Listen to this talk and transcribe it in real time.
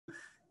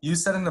You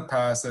said in the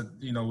past that,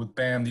 with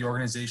Bam, the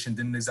organization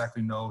didn't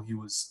exactly know he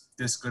was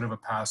this good of a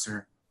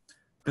passer.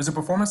 Does a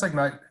performance like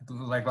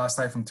last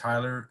night from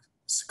Tyler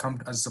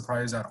come as a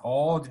surprise at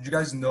all? Did you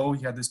guys know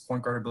he had this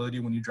point guard ability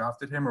when you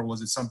drafted him, or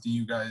was it something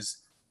you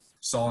guys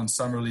saw in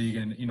summer league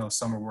and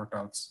summer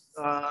workouts?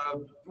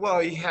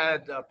 Well, he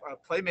had a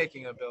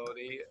playmaking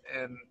ability,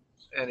 and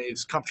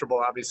he's comfortable,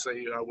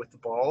 obviously, with the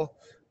ball.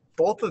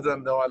 Both of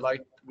them, though,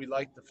 we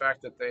liked the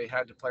fact that they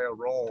had to play a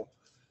role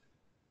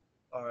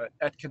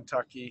at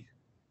Kentucky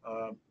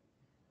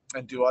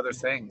and do other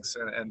things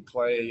and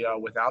play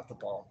without the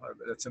ball.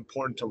 It's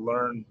important to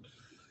learn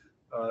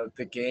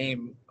the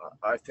game,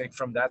 I think,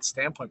 from that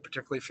standpoint,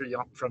 particularly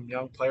from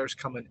young players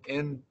coming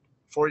in,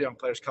 for young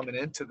players coming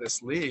into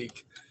this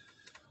league.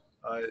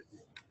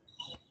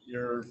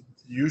 You're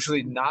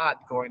usually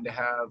not going to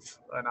have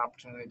an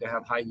opportunity to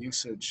have high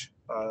usage,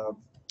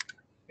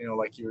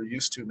 like you're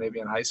used to maybe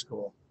in high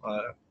school.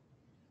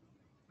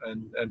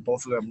 And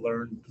both of them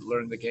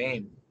learned the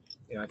game,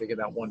 I think in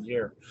that 1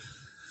 year.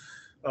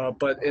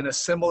 But in a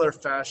similar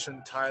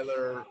fashion,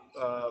 Tyler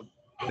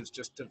is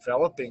just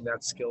developing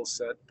that skill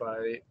set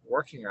by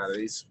working on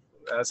it.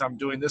 As I'm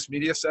doing this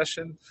media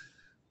session,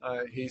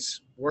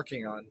 he's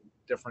working on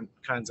different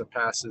kinds of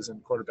passes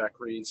and quarterback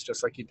reads,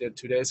 just like he did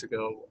 2 days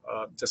ago,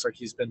 just like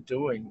he's been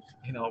doing,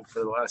 for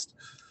the last,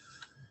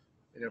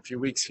 few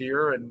weeks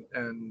here,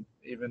 and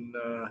even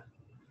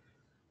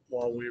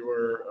while we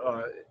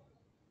were,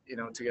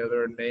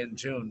 together in May and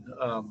June.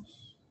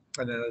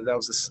 And then that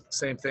was the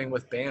same thing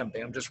with Bam.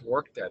 Bam just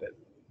worked at it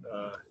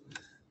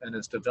and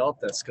has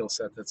developed that skill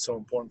set that's so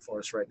important for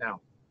us right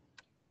now.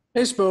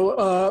 Hey,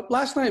 Spo.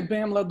 Last night,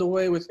 Bam led the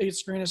way with 8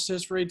 screen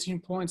assists for 18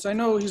 points. I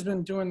know he's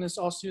been doing this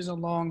all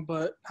season long,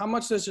 but how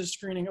much does his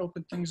screening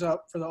open things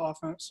up for the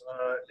offense?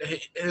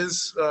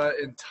 His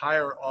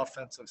entire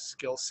offensive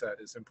skill set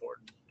is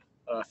important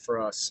for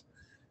us.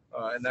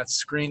 And that's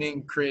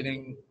screening,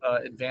 creating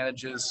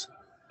advantages,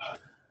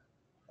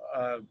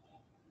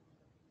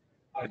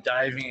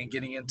 diving and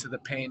getting into the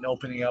paint,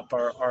 opening up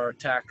our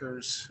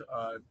attackers.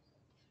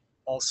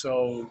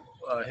 Also,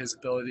 his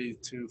ability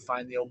to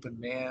find the open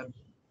man,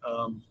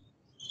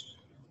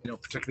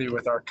 particularly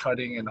with our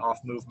cutting and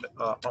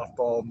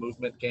off-ball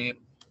movement game,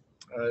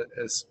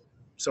 is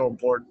so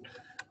important.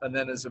 And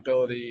then his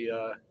ability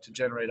to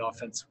generate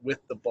offense with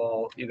the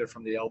ball, either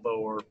from the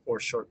elbow or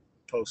short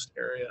post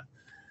area.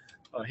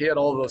 He had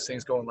all of those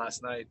things going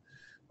last night.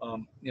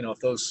 If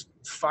those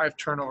 5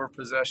 turnover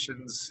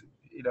possessions,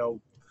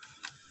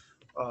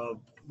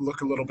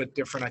 look a little bit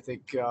different, I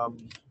think,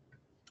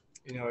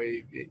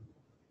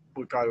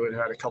 we probably would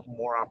have had a couple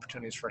more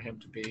opportunities for him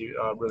to be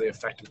really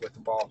effective with the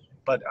ball.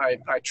 But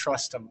I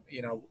trust him.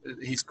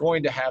 He's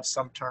going to have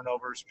some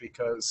turnovers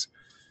because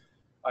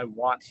I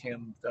want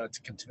him to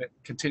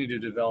continue to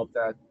develop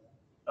that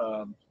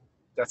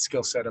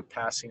skill set of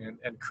passing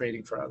and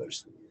creating for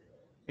others.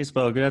 Hey,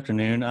 Spo, good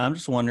afternoon. I'm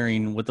just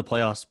wondering, with the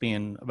playoffs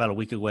being about a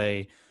week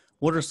away,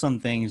 what are some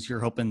things you're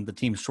hoping the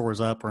team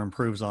shores up or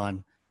improves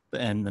on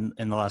in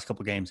the last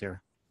couple of games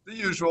here? The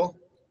usual,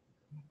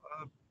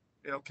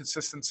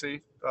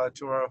 consistency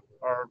to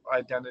our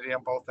identity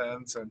on both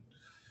ends. And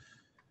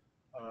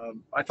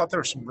I thought there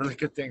were some really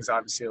good things,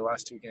 obviously, the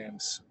last 2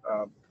 games.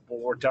 But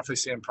we're definitely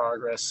seeing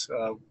progress.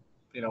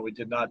 We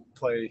did not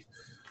play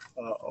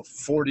a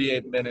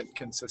 48-minute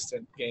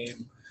consistent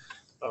game.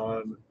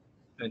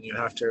 And you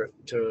have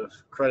to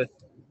credit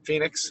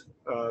Phoenix.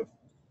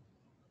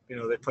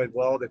 They played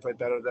well. They played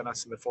better than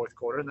us in the fourth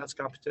quarter, and that's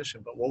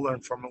competition. But we'll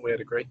learn from it. We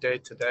had a great day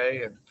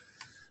today, and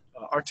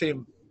our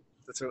team.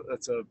 That's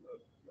a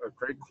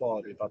great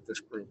quality about this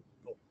group.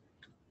 We'll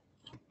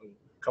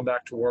come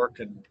back to work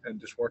and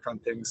just work on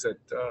things that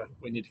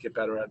we need to get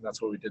better at, and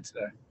that's what we did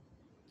today.